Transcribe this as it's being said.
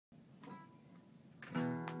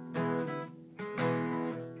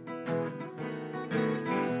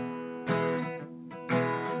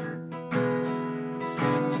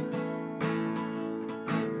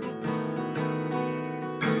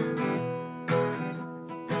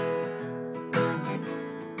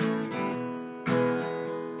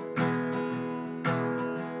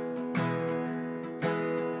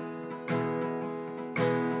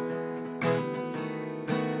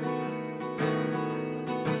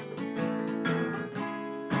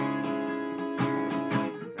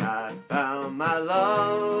my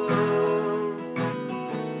love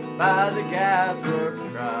by the gasworks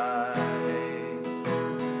cry.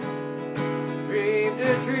 Dreamed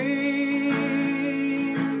a dream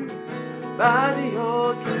by the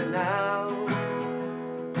old canal.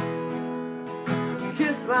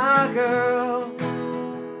 Kissed my girl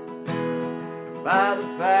by the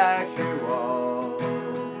factory wall.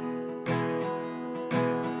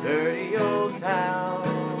 Dirty old town,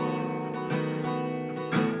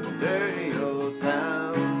 dirty old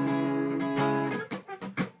town.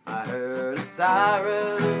 I heard a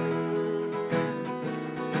siren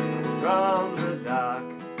from the dock.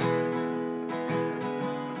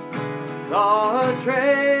 Saw a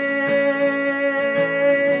train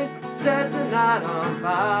set the night on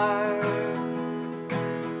fire.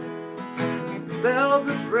 Felt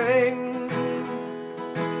the spring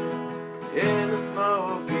in the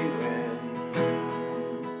smoky wind.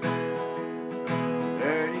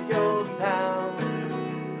 Dirty old town,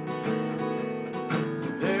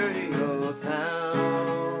 dirty old town.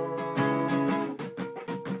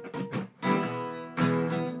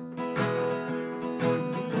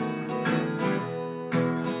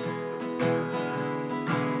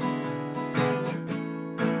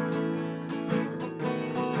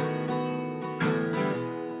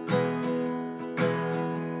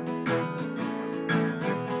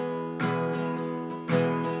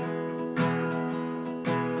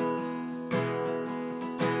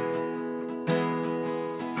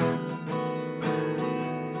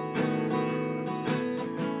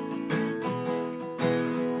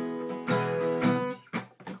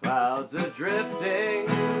 Clouds are drifting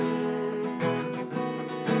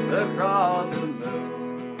across the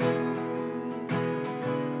moon.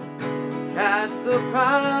 Cats are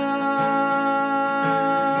piling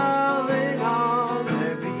on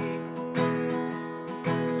their beat.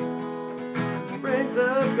 Springs a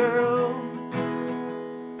girl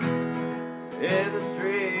in the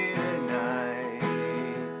street at night.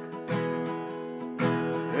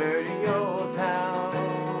 Dirty old town,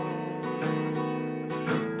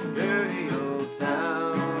 dirty old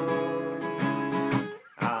town.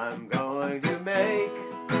 I'm going to make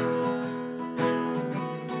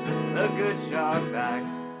a good shark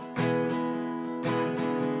backs,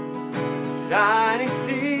 shining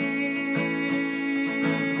steel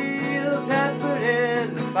tempered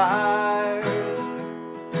in the fire.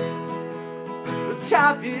 Will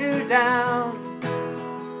chop you down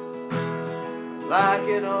like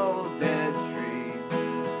an old dead tree.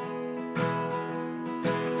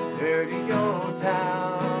 Dirty old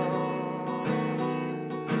town.